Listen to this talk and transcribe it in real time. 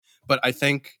But I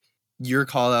think your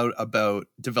call out about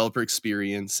developer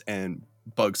experience and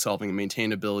bug solving and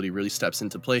maintainability really steps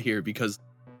into play here, because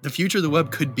the future of the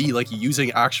web could be like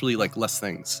using actually like less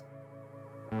things.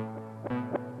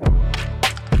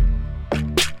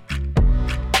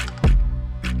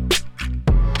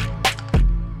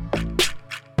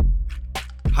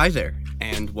 Hi there,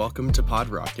 and welcome to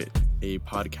PodRocket, a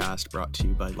podcast brought to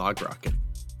you by LogRocket.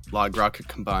 LogRocket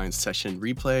combines session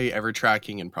replay, error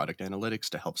tracking, and product analytics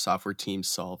to help software teams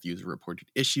solve user-reported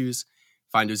issues,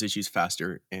 find those issues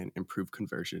faster, and improve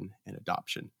conversion and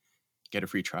adoption. Get a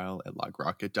free trial at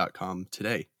logrocket.com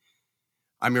today.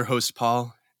 I'm your host,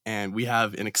 Paul, and we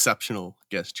have an exceptional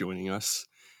guest joining us,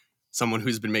 someone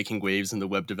who's been making waves in the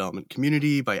web development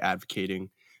community by advocating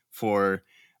for,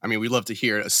 we love to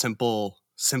hear a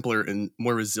simpler and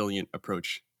more resilient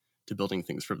approach to building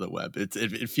things for the web.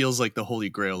 It feels like the holy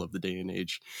grail of the day and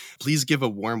age. Please give a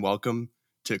warm welcome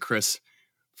to Chris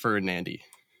Ferdinandi.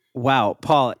 Wow,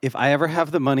 Paul, if I ever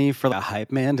have the money for a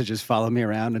hype man to just follow me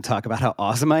around and talk about how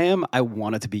awesome I am, I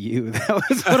want it to be you. That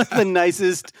was one of the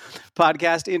nicest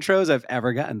podcast intros I've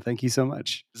ever gotten. Thank you so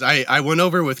much. I went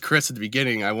over with Chris at the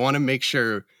beginning. I want to make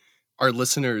sure our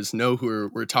listeners know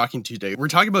who we're talking to today. We're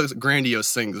talking about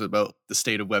grandiose things about the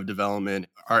state of web development,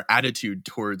 our attitude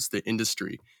towards the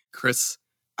industry. Chris,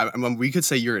 we could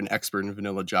say you're an expert in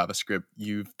vanilla JavaScript.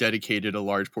 You've dedicated a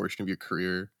large portion of your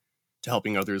career to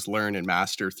helping others learn and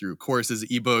master through courses,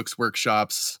 ebooks,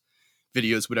 workshops,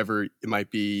 videos, whatever it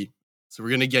might be. So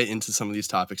we're going to get into some of these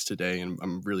topics today, and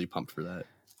I'm really pumped for that.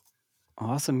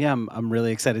 Awesome. Yeah, I'm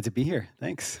really excited to be here.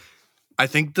 Thanks. I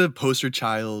think the poster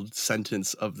child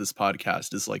sentence of this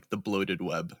podcast is like the bloated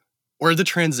web or the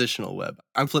transitional web.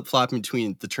 I'm flip-flopping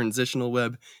between the transitional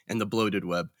web and the bloated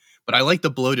web. But I like the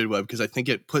bloated web because I think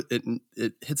it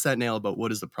hits that nail about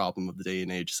what is the problem of the day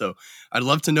and age. So I'd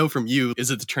love to know from you, is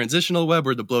it the transitional web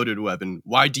or the bloated web? And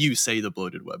why do you say the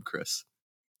bloated web, Chris?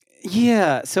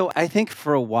 Yeah, so I think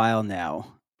for a while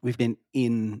now, we've been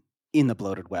in the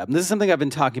bloated web. And this is something I've been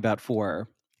talking about for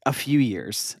a few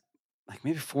years. Like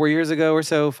maybe 4 years ago or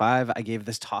so, 5, I gave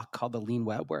this talk called The Lean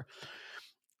Web, where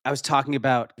I was talking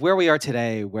about where we are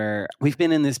today, where we've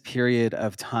been in this period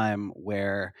of time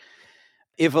where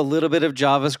if a little bit of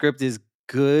JavaScript is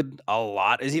good, a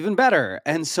lot is even better.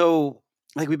 And so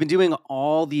like we've been doing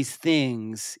all these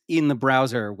things in the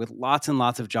browser with lots and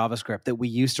lots of JavaScript that we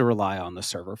used to rely on the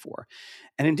server for.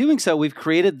 And in doing so, we've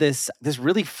created this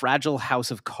really fragile house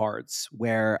of cards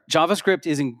where JavaScript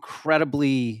is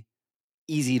incredibly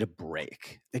easy to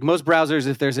break. Like most browsers,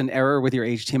 if there's an error with your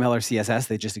HTML or CSS,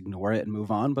 they just ignore it and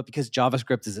move on. But because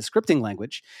JavaScript is a scripting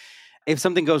language, if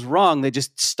something goes wrong, they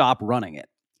just stop running it.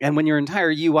 And when your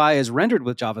entire UI is rendered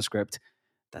with JavaScript,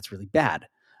 that's really bad.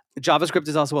 JavaScript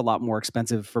is also a lot more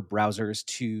expensive for browsers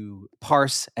to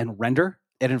parse and render.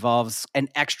 It involves an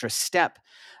extra step,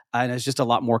 and it's just a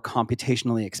lot more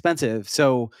computationally expensive.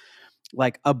 So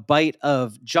like a byte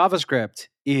of JavaScript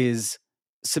is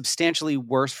substantially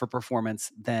worse for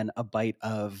performance than a byte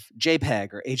of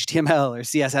JPEG or HTML or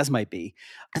CSS might be.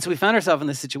 And so we found ourselves in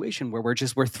this situation where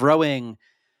we're throwing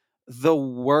the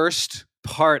worst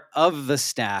part of the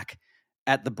stack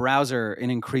at the browser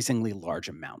in increasingly large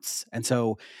amounts. And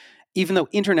so even though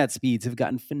internet speeds have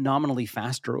gotten phenomenally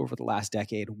faster over the last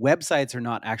decade, websites are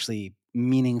not actually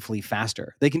meaningfully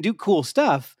faster. They can do cool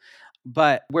stuff,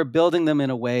 but we're building them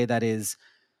in a way that is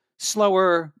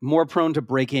slower, more prone to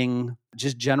breaking,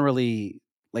 just generally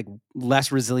like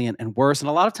less resilient and worse. And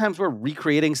a lot of times we're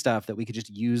recreating stuff that we could just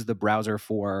use the browser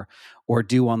for or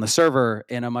do on the server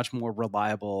in a much more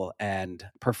reliable and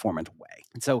performant way.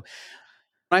 And so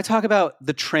when I talk about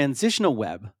the transitional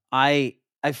web, I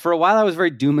for a while I was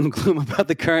very doom and gloom about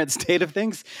the current state of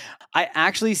things. I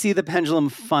actually see the pendulum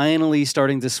finally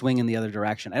starting to swing in the other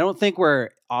direction. I don't think we're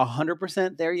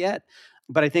 100% there yet,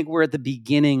 but I think we're at the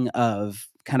beginning of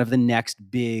kind of the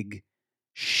next big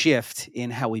shift in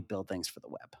how we build things for the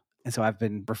web. And so I've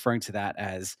been referring to that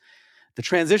as the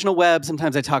transitional web.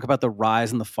 Sometimes I talk about the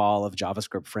rise and the fall of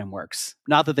JavaScript frameworks.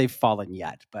 Not that they've fallen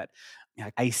yet, but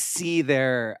I see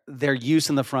their use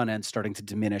in the front end starting to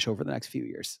diminish over the next few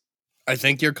years. I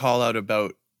think your call out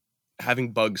about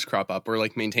having bugs crop up or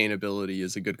like maintainability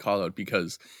is a good call out,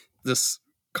 because this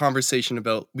conversation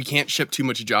about we can't ship too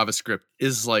much JavaScript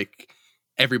is like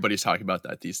everybody's talking about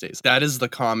that these days. That is the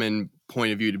common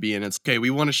point of view to be in. It's okay,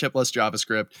 we want to ship less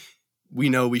JavaScript. We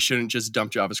know we shouldn't just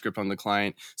dump JavaScript on the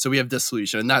client. So we have this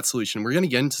solution and that solution. We're going to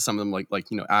get into some of them like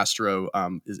Astro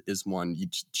is one. You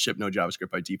ship no JavaScript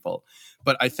by default.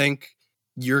 But I think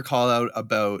your call out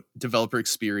about developer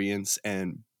experience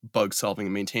and bug solving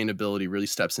and maintainability really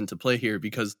steps into play here,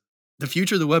 because the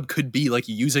future of the web could be like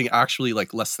using actually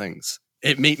like less things.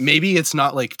 Maybe it's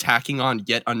not like tacking on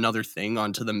yet another thing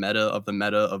onto the meta of the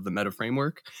meta of the meta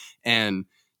framework. And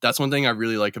that's one thing I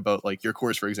really like about like your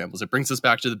course, for example, is it brings us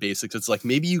back to the basics. It's like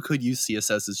maybe you could use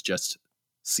CSS as just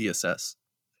CSS.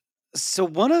 So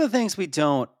one of the things we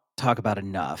don't talk about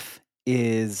enough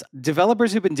is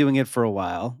developers who've been doing it for a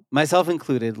while, myself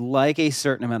included, like a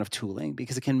certain amount of tooling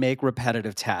because it can make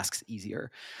repetitive tasks easier.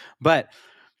 But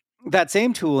that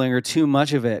same tooling or too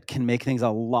much of it can make things a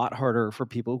lot harder for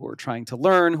people who are trying to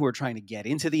learn, who are trying to get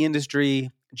into the industry,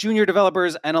 junior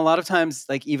developers, and a lot of times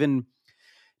like even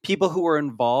people who are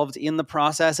involved in the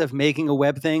process of making a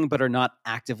web thing but are not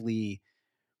actively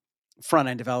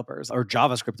front-end developers or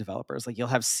JavaScript developers. Like you'll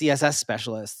have CSS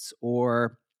specialists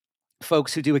or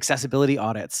folks who do accessibility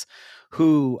audits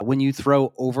who, when you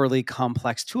throw overly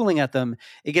complex tooling at them,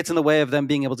 it gets in the way of them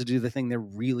being able to do the thing they're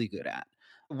really good at.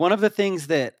 One of the things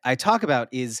that I talk about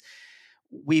is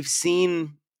we've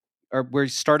seen, or we're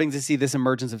starting to see this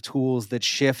emergence of tools that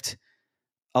shift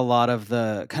a lot of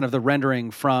the kind of the rendering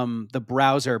from the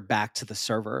browser back to the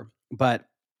server. But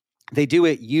they do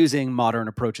it using modern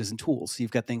approaches and tools. So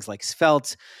you've got things like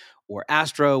Svelte or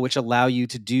Astro, which allow you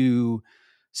to do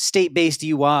state-based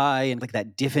UI and like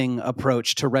that diffing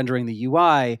approach to rendering the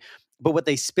UI. But what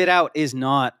they spit out is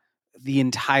not the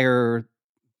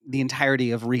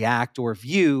entirety of React or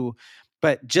Vue,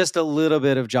 but just a little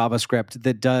bit of JavaScript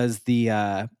that does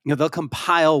the, they'll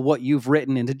compile what you've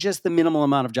written into just the minimal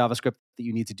amount of JavaScript that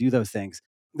you need to do those things.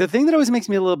 The thing that always makes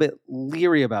me a little bit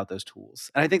leery about those tools,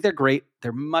 and I think they're great,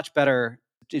 they're much better,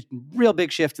 just real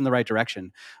big shift in the right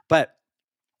direction, but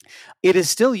it is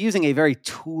still using a very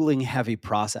tooling heavy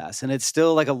process. And it's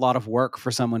still like a lot of work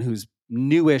for someone who's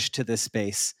newish to this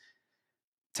space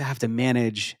to have to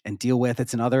manage and deal with.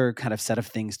 It's another kind of set of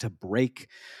things to break.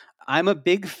 I'm a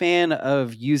big fan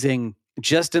of using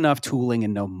just enough tooling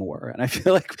and no more. And I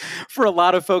feel like for a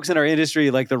lot of folks in our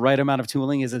industry, like the right amount of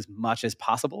tooling is as much as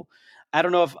possible. I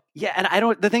don't know if,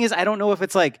 the thing is, I don't know if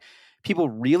it's like people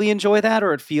really enjoy that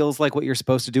or it feels like what you're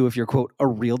supposed to do if you're, quote, a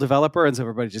real developer. And so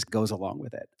everybody just goes along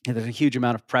with it. And there's a huge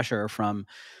amount of pressure from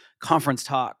conference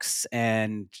talks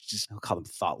and just I'll call them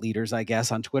thought leaders, I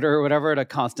guess, on Twitter or whatever, to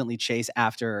constantly chase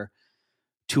after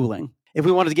tooling. If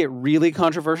we wanted to get really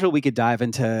controversial, we could dive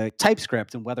into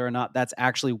TypeScript and whether or not that's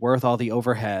actually worth all the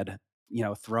overhead,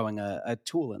 throwing a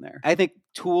tool in there. I think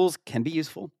tools can be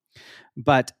useful,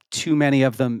 but too many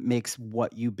of them makes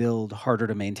what you build harder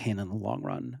to maintain in the long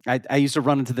run. I used to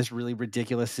run into this really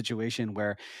ridiculous situation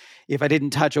where if I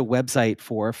didn't touch a website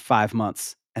for 5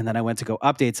 months and then I went to go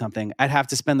update something, I'd have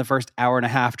to spend the first hour and a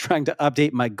half trying to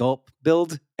update my gulp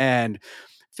build and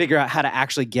figure out how to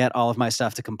actually get all of my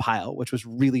stuff to compile, which was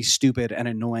really stupid and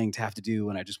annoying to have to do.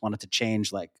 And I just wanted to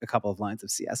change like a couple of lines of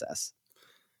CSS.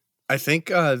 I think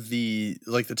the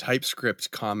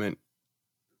TypeScript comment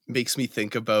makes me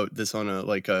think about this on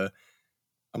a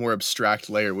more abstract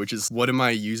layer, which is what am I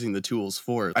using the tools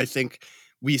for? I think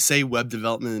we say web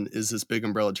development is this big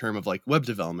umbrella term of like web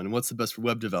development and what's the best for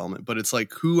web development, but it's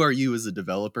like, who are you as a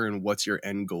developer and what's your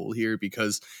end goal here?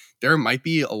 Because there might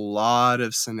be a lot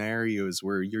of scenarios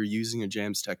where you're using a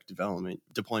Jamstack deployment,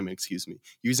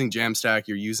 using Jamstack,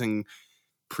 you're using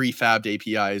prefabbed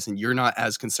APIs and you're not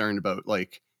as concerned about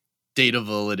like data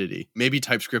validity. Maybe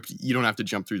TypeScript, you don't have to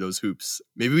jump through those hoops.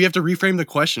 Maybe we have to reframe the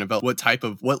question about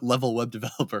what level web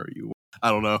developer are you? I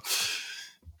don't know.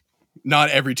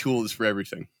 Not every tool is for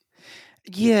everything.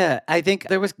 Yeah, I think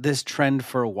there was this trend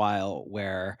for a while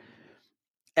where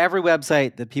every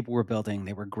website that people were building,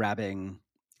 they were grabbing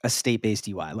a state-based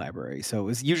UI library. So it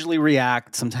was usually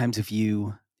React, sometimes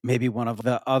Vue, maybe one of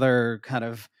the other kind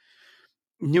of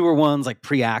newer ones like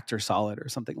Preact or Solid or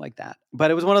something like that. But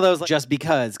it was one of those like, just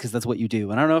because that's what you do.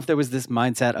 And I don't know if there was this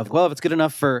mindset of, well, if it's good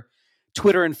enough for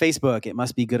Twitter and Facebook, it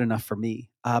must be good enough for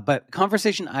me. But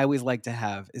conversation I always like to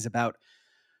have is about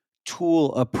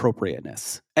tool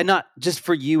appropriateness, and not just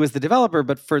for you as the developer,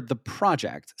 but for the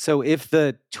project. So if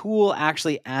the tool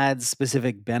actually adds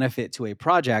specific benefit to a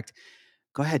project,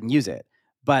 go ahead and use it.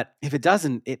 But if it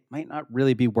doesn't, it might not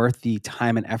really be worth the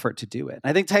time and effort to do it.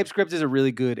 I think TypeScript is a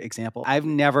really good example. I've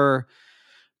never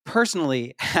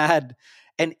personally had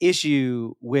an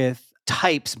issue with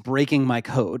types breaking my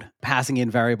code, passing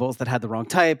in variables that had the wrong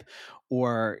type,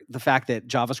 or the fact that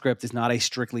JavaScript is not a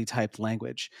strictly typed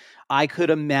language. I could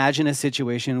imagine a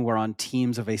situation where on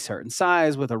teams of a certain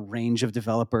size with a range of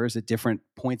developers at different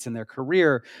points in their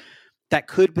career, that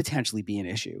could potentially be an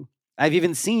issue. I've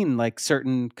even seen like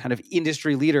certain kind of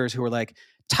industry leaders who are like,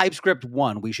 TypeScript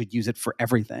 1, we should use it for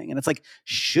everything. And it's like,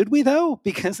 should we though?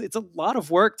 Because it's a lot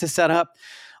of work to set up.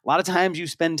 A lot of times you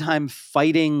spend time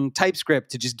fighting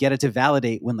TypeScript to just get it to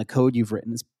validate when the code you've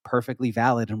written is perfectly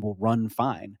valid and will run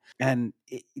fine. And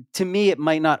to me, it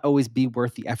might not always be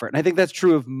worth the effort. And I think that's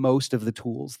true of most of the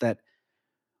tools that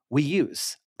we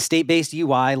use. State-based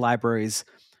UI libraries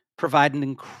provide an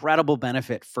incredible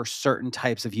benefit for certain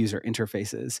types of user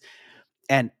interfaces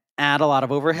and add a lot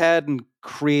of overhead and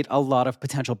create a lot of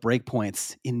potential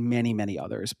breakpoints in many, many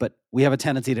others. But we have a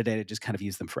tendency today to just kind of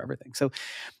use them for everything. So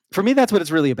for me, that's what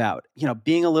it's really about.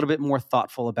 Being a little bit more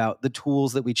thoughtful about the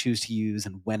tools that we choose to use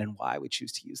and when and why we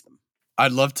choose to use them.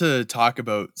 I'd love to talk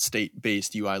about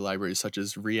state-based UI libraries such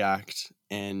as React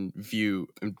and Vue,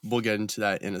 and we'll get into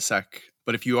that in a sec.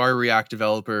 But if you are a React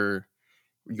developer,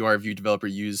 you are a Vue developer,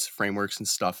 use frameworks and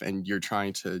stuff, and you're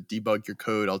trying to debug your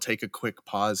code, I'll take a quick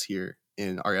pause here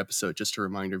in our episode just to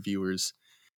remind our viewers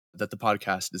that the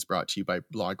podcast is brought to you by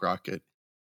LogRocket.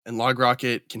 And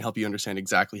LogRocket can help you understand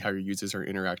exactly how your users are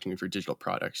interacting with your digital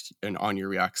products and on your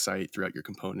React site throughout your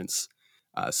components.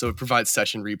 So it provides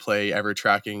session replay, ever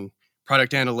tracking,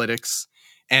 product analytics,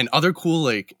 and other cool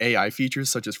like AI features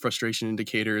such as frustration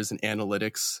indicators and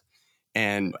analytics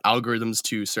and algorithms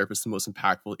to surface the most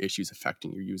impactful issues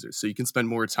affecting your users. So you can spend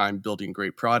more time building a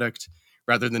great product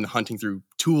rather than hunting through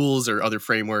tools or other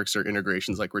frameworks or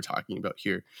integrations like we're talking about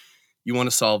here. You want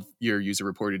to solve your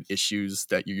user-reported issues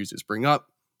that your users bring up,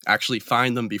 actually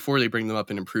find them before they bring them up,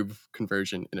 and improve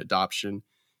conversion and adoption.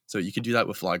 So you can do that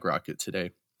with LogRocket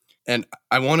today. And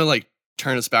I want to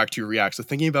turn us back to React. So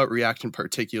thinking about React in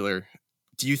particular,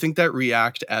 do you think that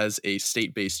React as a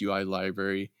state-based UI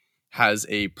library has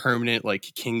a permanent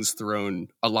king's throne,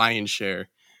 a lion's share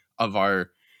of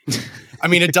our... I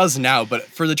mean, it does now, but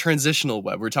for the transitional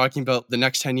web, we're talking about the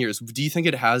next 10 years. Do you think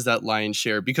it has that lion's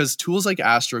share? Because tools like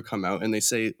Astro come out and they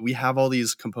say, we have all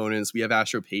these components, we have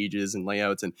Astro pages and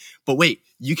layouts, but wait,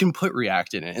 you can put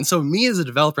React in it. And so me as a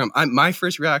developer, my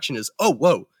first reaction is, oh,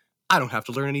 whoa, I don't have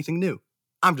to learn anything new.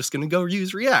 I'm just going to go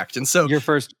use React. And so your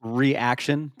first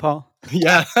reaction, Paul?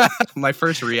 Yeah, my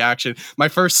first reaction, my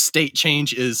first state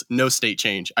change is no state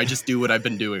change. I just do what I've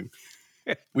been doing.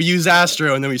 We use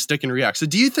Astro and then we stick in React. So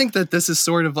do you think that this is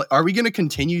sort of are we going to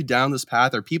continue down this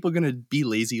path? Are people going to be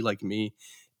lazy like me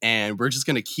and we're just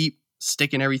going to keep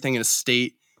sticking everything in a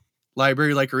state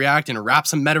library like React and wrap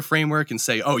some meta framework and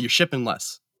say, oh, you're shipping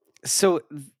less? So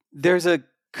there's a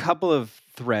couple of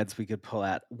threads we could pull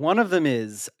at. One of them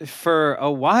is for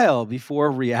a while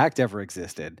before React ever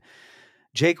existed,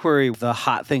 jQuery was the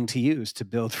hot thing to use to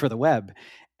build for the web.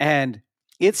 And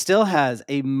it still has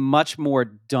a much more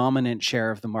dominant share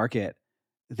of the market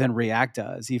than React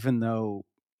does, even though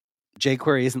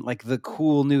jQuery isn't the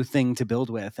cool new thing to build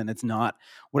with. And it's not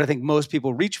what I think most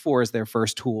people reach for as their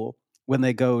first tool when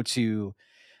they go to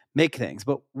make things.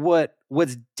 But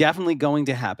what's definitely going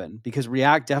to happen, because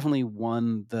React definitely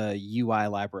won the UI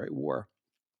library war,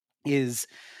 is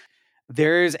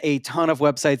there's a ton of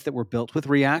websites that were built with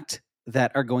React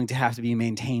that are going to have to be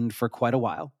maintained for quite a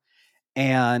while.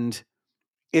 And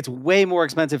it's way more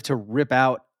expensive to rip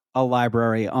out a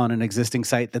library on an existing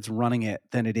site that's running it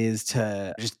than it is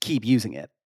to just keep using it.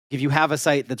 If you have a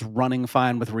site that's running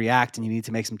fine with React and you need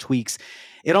to make some tweaks,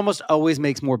 it almost always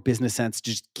makes more business sense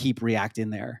to just keep React in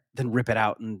there than rip it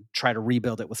out and try to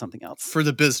rebuild it with something else. For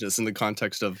the business, in the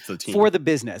context of the team. For the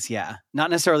business, yeah.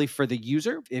 Not necessarily for the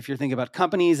user. If you're thinking about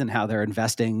companies and how they're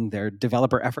investing their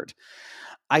developer effort.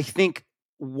 I think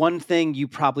one thing you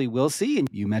probably will see, and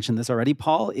you mentioned this already,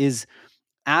 Paul, is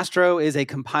Astro is a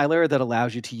compiler that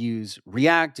allows you to use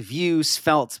React, Vue,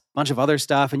 Svelte, a bunch of other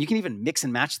stuff, and you can even mix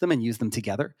and match them and use them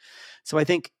together. So I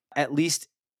think at least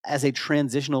as a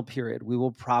transitional period, we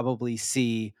will probably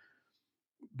see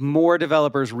more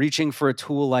developers reaching for a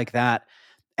tool like that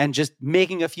and just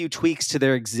making a few tweaks to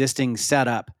their existing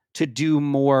setup to do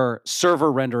more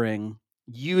server rendering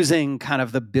using kind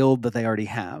of the build that they already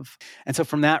have. And so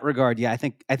from that regard, yeah, I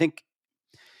think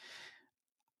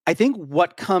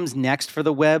what comes next for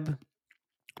the web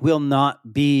will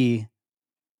not be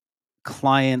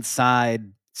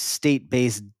client-side,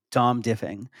 state-based DOM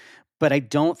diffing. But I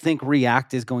don't think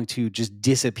React is going to just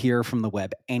disappear from the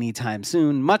web anytime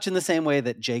soon, much in the same way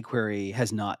that jQuery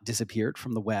has not disappeared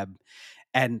from the web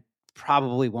and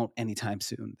probably won't anytime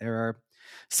soon. There are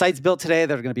sites built today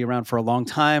that are going to be around for a long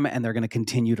time, and they're going to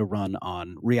continue to run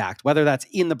on React, whether that's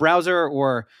in the browser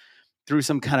or through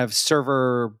some kind of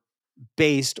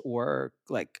server-based or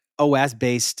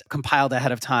OS-based compiled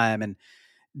ahead of time and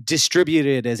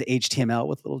distributed as HTML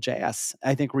with little JS.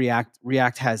 I think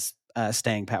React has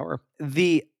staying power.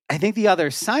 I think the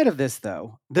other side of this,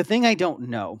 though, the thing I don't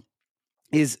know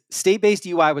is state-based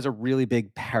UI was a really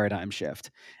big paradigm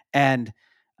shift. And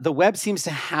the web seems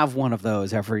to have one of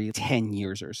those every 10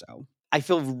 years or so. I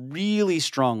feel really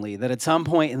strongly that at some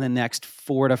point in the next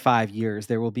 4 to 5 years,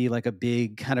 there will be like a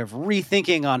big kind of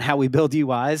rethinking on how we build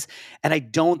UIs. And I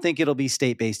don't think it'll be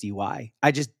state-based UI.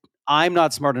 I'm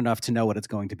not smart enough to know what it's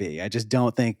going to be. I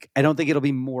don't think it'll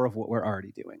be more of what we're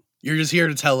already doing. You're just here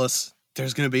to tell us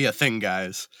there's going to be a thing,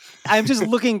 guys. I'm just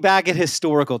looking back at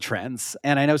historical trends,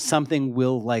 and I know something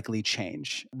will likely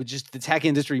change. But just the tech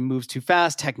industry moves too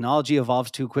fast. Technology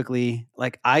evolves too quickly.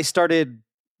 Like, I started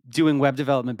doing web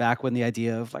development back when the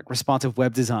idea of like responsive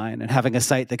web design and having a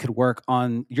site that could work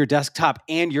on your desktop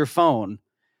and your phone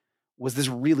was this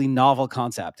really novel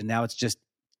concept. And now it's just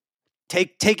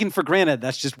taken for granted.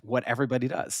 That's just what everybody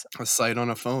does. A site on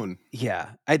a phone.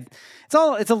 Yeah. It's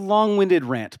a long-winded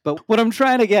rant, but what I'm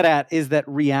trying to get at is that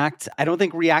I don't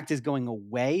think React is going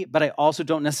away, but I also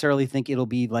don't necessarily think it'll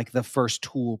be like the first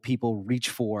tool people reach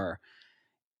for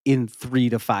in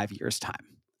 3 to 5 years'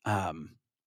 time.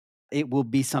 It will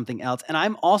be something else. And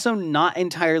I'm also not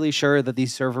entirely sure that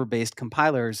these server-based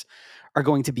compilers are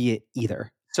going to be it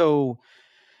either. So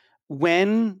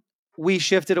when we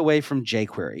shifted away from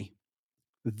jQuery,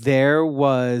 there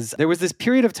was this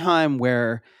period of time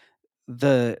where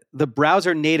the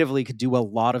browser natively could do a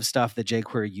lot of stuff that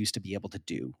jQuery used to be able to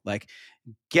do. Like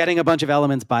getting a bunch of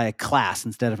elements by a class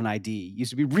instead of an ID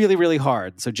used to be really, really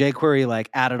hard. So jQuery like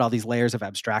added all these layers of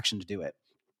abstraction to do it.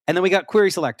 And then we got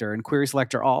Query Selector and Query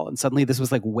Selector All. And suddenly this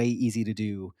was like way easy to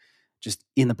do just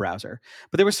in the browser.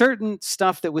 But there was certain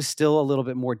stuff that was still a little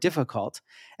bit more difficult.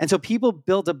 And so people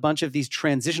built a bunch of these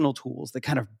transitional tools that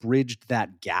kind of bridged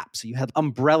that gap. So you had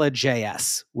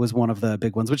Umbrella.js was one of the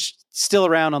big ones, which is still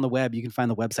around on the web. You can find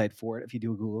the website for it if you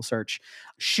do a Google search.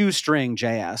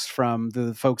 Shoestring.js from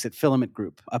the folks at Filament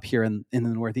Group up here in the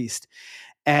Northeast.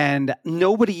 And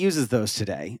nobody uses those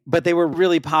today, but they were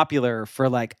really popular for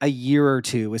like a year or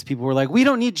two as people were like, we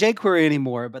don't need jQuery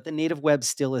anymore, but the native web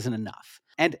still isn't enough.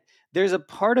 And there's a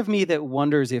part of me that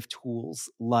wonders if tools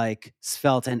like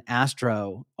Svelte and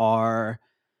Astro are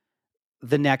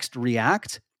the next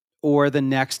React or the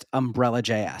next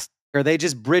Umbrella.js. Are they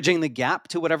just bridging the gap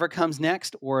to whatever comes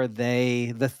next, or are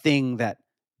they the thing that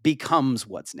becomes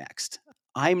what's next?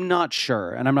 I'm not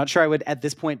sure. And I'm not sure I would at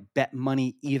this point bet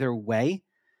money either way.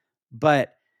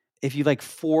 But if you like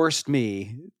forced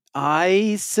me,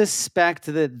 I suspect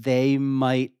that they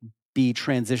might be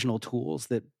transitional tools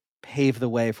that pave the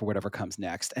way for whatever comes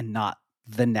next and not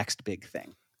the next big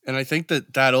thing. And I think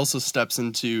that also steps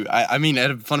into, I mean,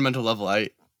 at a fundamental level,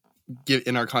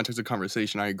 in our context of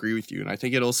conversation, I agree with you. And I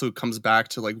think it also comes back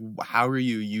to like, how are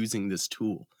you using this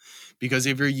tool? Because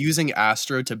if you're using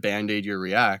Astro to band-aid your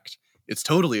React, it's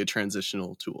totally a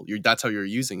transitional tool. That's how you're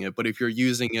using it. But if you're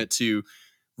using it to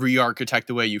re-architect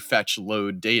the way you fetch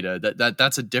load data,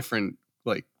 that's a different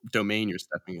like domain you're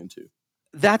stepping into.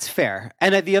 That's fair.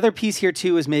 And the other piece here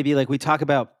too is maybe like we talk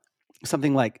about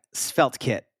something like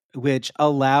SvelteKit, which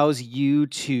allows you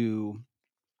to,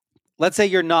 let's say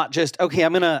you're not just, okay,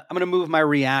 I'm gonna move my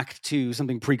React to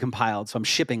something precompiled, so I'm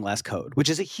shipping less code, which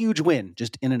is a huge win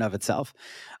just in and of itself,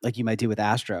 like you might do with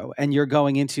Astro. And you're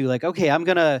going into like, okay, I'm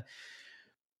gonna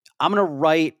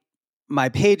write my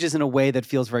pages in a way that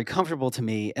feels very comfortable to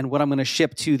me. And what I'm going to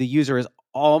ship to the user is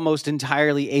almost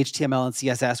entirely HTML and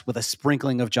CSS with a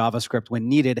sprinkling of JavaScript when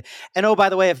needed. And oh, by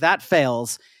the way, if that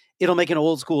fails, it'll make an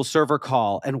old school server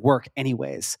call and work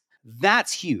anyways.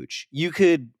 That's huge. You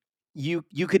could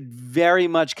very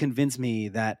much convince me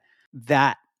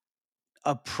that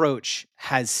approach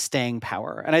has staying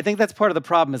power. And I think that's part of the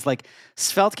problem is like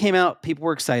Svelte came out, people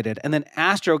were excited. And then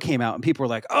Astro came out and people were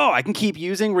like, oh, I can keep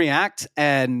using React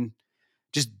and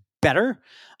just better.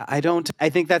 I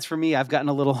think that's for me. I've gotten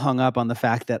a little hung up on the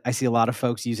fact that I see a lot of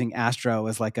folks using Astro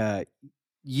as like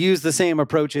use the same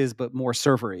approaches, but more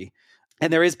servery.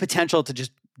 And there is potential to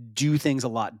just do things a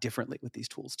lot differently with these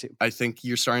tools too. I think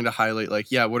you're starting to highlight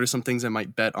like, yeah, what are some things I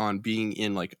might bet on being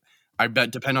in like, I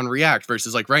bet depend on React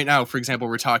versus like right now, for example,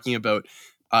 we're talking about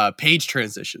page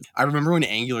transitions. I remember when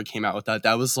Angular came out with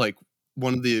that was like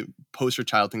one of the poster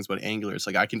child things about Angular. It's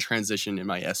like I can transition in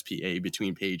my SPA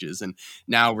between pages. And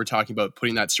now we're talking about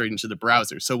putting that straight into the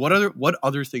browser. So what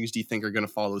other things do you think are going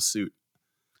to follow suit?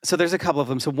 So there's a couple of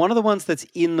them. So one of the ones that's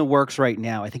in the works right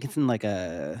now, I think it's in like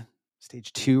a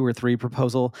stage 2 or 3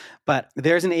 proposal, but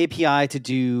there's an API to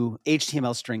do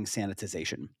HTML string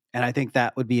sanitization. And I think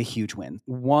that would be a huge win.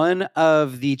 One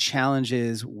of the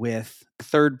challenges with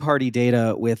third-party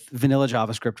data with vanilla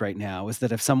JavaScript right now is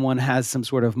that if someone has some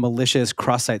sort of malicious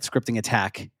cross-site scripting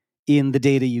attack in the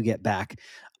data you get back,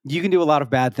 you can do a lot of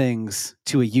bad things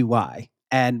to a UI.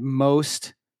 And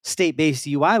most state-based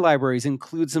UI libraries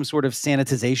include some sort of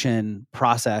sanitization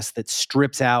process that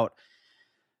strips out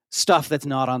stuff that's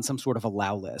not on some sort of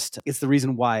allow list. It's the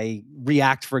reason why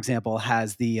React, for example,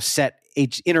 has the set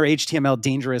inner HTML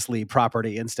dangerously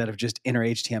property instead of just inner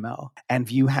HTML. And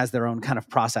Vue has their own kind of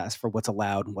process for what's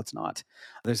allowed and what's not.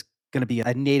 There's going to be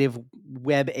a native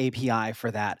web API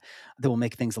for that will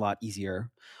make things a lot easier.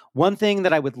 One thing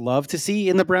that I would love to see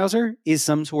in the browser is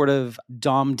some sort of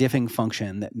DOM diffing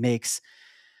function that makes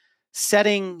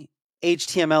setting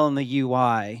HTML in the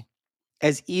UI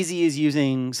as easy as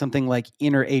using something like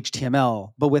inner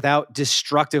HTML, but without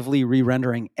destructively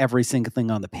re-rendering every single thing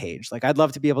on the page. Like, I'd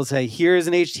love to be able to say, here's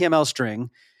an HTML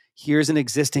string, here's an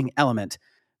existing element.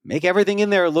 Make everything in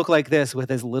there look like this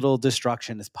with as little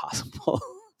destruction as possible.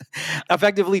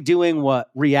 Effectively doing what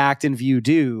React and Vue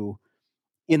do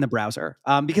in the browser.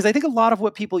 Because I think a lot of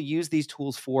what people use these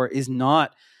tools for is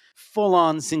not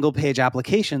full-on single-page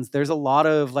applications. There's a lot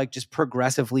of like just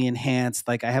progressively enhanced,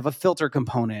 like I have a filter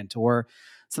component or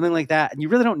something like that. And you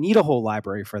really don't need a whole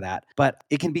library for that, but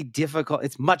it can be difficult.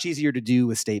 It's much easier to do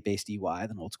with state-based UI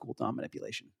than old school DOM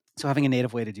manipulation. So having a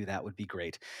native way to do that would be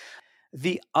great.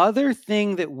 The other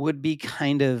thing that would be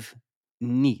kind of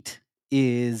neat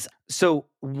is, so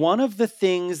one of the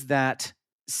things that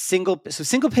single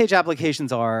page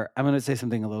applications are, I'm going to say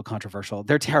something a little controversial.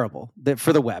 They're terrible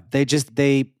for the web.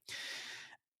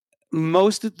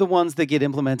 Most of the ones that get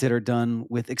implemented are done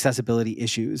with accessibility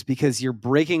issues because you're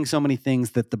breaking so many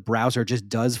things that the browser just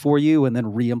does for you and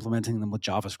then re-implementing them with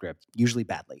JavaScript, usually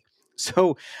badly.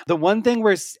 So the one thing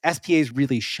where SPAs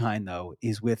really shine, though,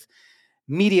 is with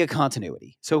media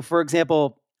continuity. So for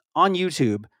example, on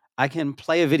YouTube, I can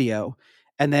play a video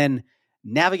and then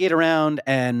navigate around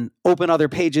and open other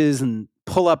pages and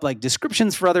pull up like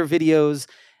descriptions for other videos.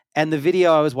 And the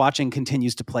video I was watching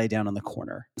continues to play down in the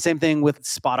corner. Same thing with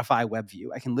Spotify WebView.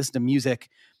 I can listen to music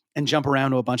and jump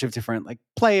around to a bunch of different like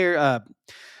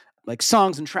like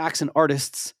songs and tracks and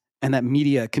artists, and that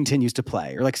media continues to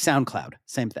play. Or like SoundCloud,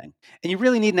 same thing. And you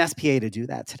really need an SPA to do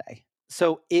that today.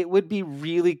 So it would be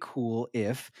really cool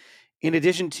if, in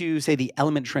addition to, say, the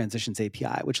element transitions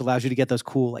API, which allows you to get those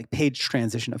cool like page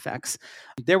transition effects,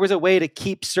 there was a way to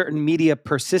keep certain media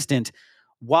persistent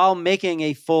while making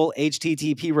a full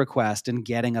HTTP request and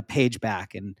getting a page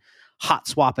back and hot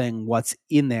swapping what's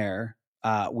in there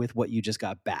with what you just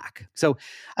got back. So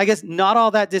I guess not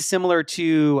all that dissimilar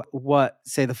to what,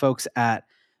 say, the folks at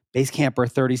Basecamp or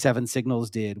 37 Signals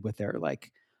did with their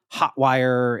like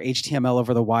hotwire HTML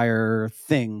over the wire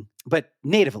thing, but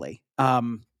natively.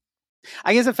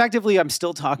 I guess effectively I'm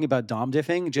still talking about DOM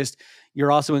diffing, just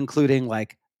you're also including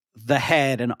like the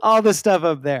head and all the stuff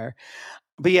up there.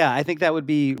 But yeah, I think that would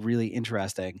be really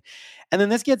interesting. And then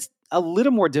this gets a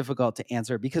little more difficult to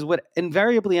answer because what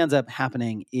invariably ends up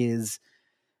happening is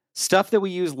stuff that we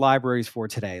use libraries for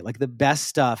today, like the best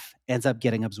stuff ends up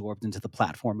getting absorbed into the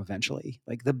platform eventually.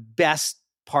 Like the best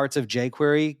parts of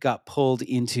jQuery got pulled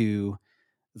into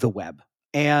the web.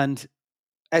 And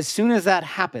as soon as that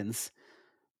happens,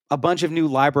 a bunch of new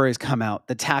libraries come out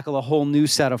that tackle a whole new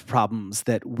set of problems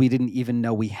that we didn't even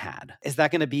know we had. Is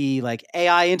that going to be like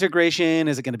AI integration?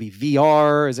 Is it going to be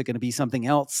VR? Is it going to be something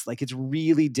else? Like, it's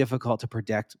really difficult to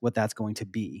predict what that's going to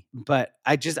be. But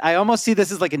I almost see this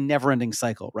as like a never-ending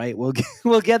cycle, right?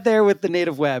 We'll get there with the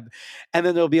native web, and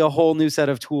then there'll be a whole new set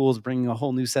of tools bringing a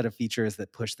whole new set of features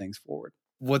that push things forward.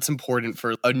 What's important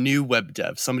for a new web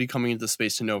dev, somebody coming into the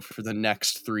space, to know for the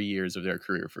next 3 years of their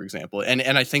career, for example? And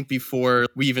I think before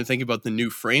we even think about the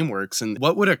new frameworks, and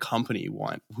what would a company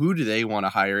want? Who do they want to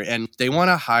hire? And they want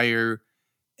to hire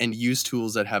and use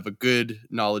tools that have a good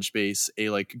knowledge base,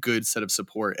 a like good set of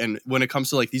support. And when it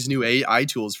comes to like these new AI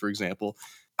tools, for example,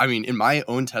 I mean, in my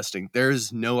own testing,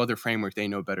 there's no other framework they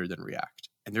know better than React.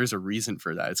 And there's a reason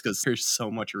for that. It's because there's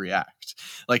so much React.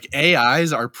 Like,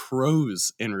 AIs are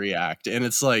pros in React. And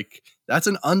it's like, that's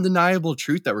an undeniable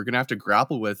truth that we're going to have to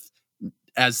grapple with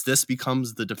as this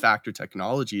becomes the de facto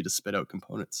technology to spit out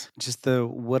components. Just the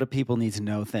what do people need to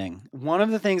know thing. One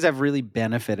of the things I've really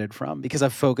benefited from, because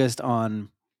I've focused on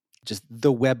just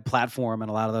the web platform and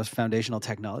a lot of those foundational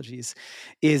technologies,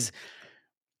 is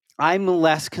I'm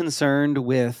less concerned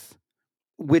with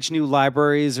which new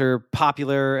libraries are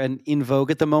popular and in vogue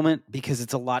at the moment, because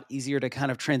it's a lot easier to kind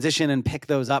of transition and pick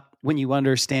those up when you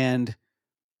understand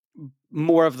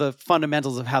more of the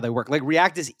fundamentals of how they work. Like,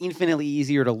 React is infinitely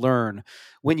easier to learn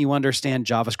when you understand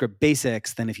JavaScript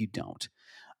basics than if you don't.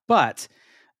 But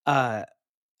I'm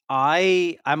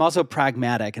also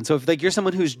pragmatic. And so if like you're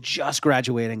someone who's just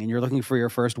graduating and you're looking for your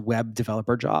first web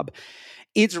developer job,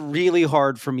 it's really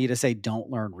hard for me to say don't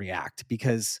learn React,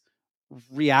 because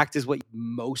React is what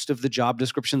most of the job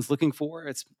description's looking for.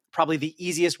 It's probably the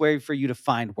easiest way for you to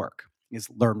find work. is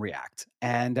learn React.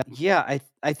 And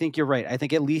I think you're right. I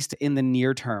think at least in the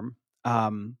near term,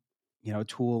 a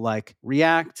tool like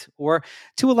React, or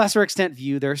to a lesser extent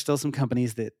Vue, there are still some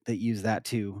companies that use that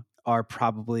too, are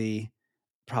probably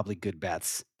good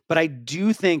bets. But I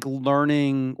do think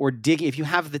learning or digging, if you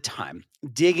have the time,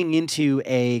 digging into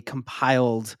a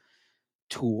compiled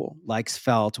tool like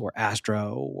Svelte or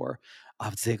Astro, or I'll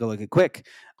have to take a look at Quick,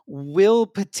 will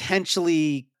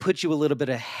potentially put you a little bit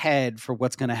ahead for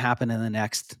what's going to happen in the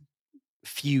next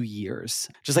few years.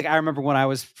 Just like I remember when I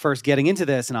was first getting into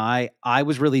this, and I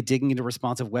was really digging into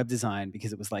responsive web design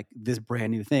because it was like this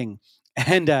brand new thing.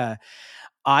 And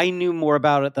I knew more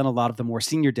about it than a lot of the more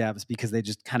senior devs because they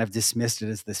just kind of dismissed it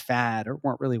as this fad or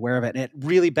weren't really aware of it. And it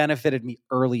really benefited me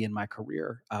early in my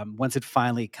career. Once it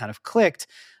finally kind of clicked,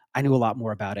 I knew a lot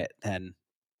more about it than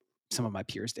some of my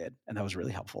peers did. And that was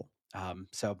really helpful.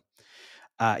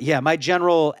 My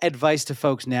general advice to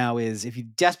folks now is if you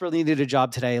desperately need a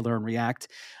job today, learn React.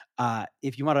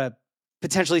 If you want to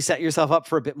potentially set yourself up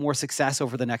for a bit more success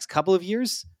over the next couple of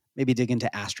years, maybe dig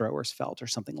into Astro or Svelte or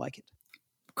something like it.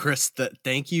 Chris,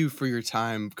 thank you for your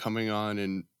time coming on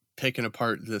and picking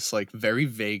apart this like very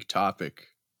vague topic.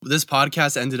 This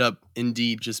podcast ended up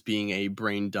indeed just being a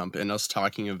brain dump and us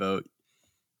talking about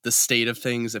the state of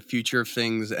things, the future of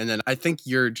things. And then I think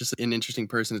you're just an interesting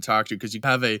person to talk to because you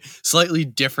have a slightly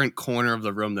different corner of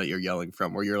the room that you're yelling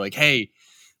from, where you're like, hey,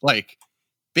 like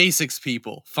basics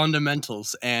people,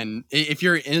 fundamentals. And if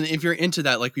you're into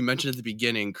that, like we mentioned at the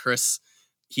beginning, Chris,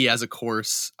 he has a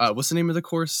course. What's the name of the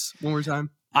course one more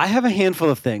time? I have a handful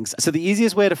of things. So the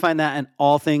easiest way to find that and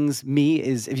all things me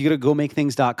is if you go to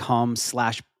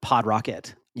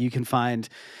gomakethings.com/podrocket. You can find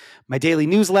my daily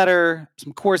newsletter,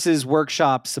 some courses,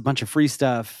 workshops, a bunch of free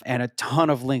stuff, and a ton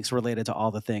of links related to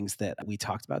all the things that we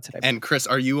talked about today. And Chris,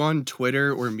 are you on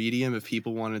Twitter or Medium if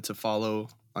people wanted to follow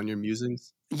on your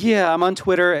musings? Yeah, I'm on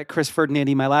Twitter at Chris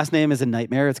Ferdinandi. My last name is a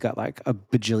nightmare. It's got like a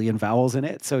bajillion vowels in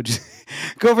it. So just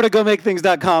go over to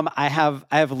gomakethings.com. I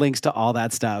have links to all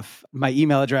that stuff. My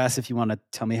email address if you want to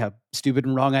tell me how stupid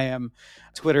and wrong I am.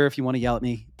 Twitter if you want to yell at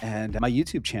me. And my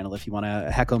YouTube channel if you want to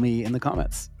heckle me in the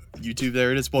comments. YouTube,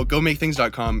 there it is. Well,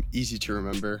 gomakethings.com. Easy to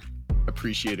remember.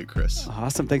 Appreciate it, Chris.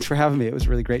 Awesome. Thanks for having me. It was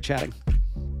really great chatting.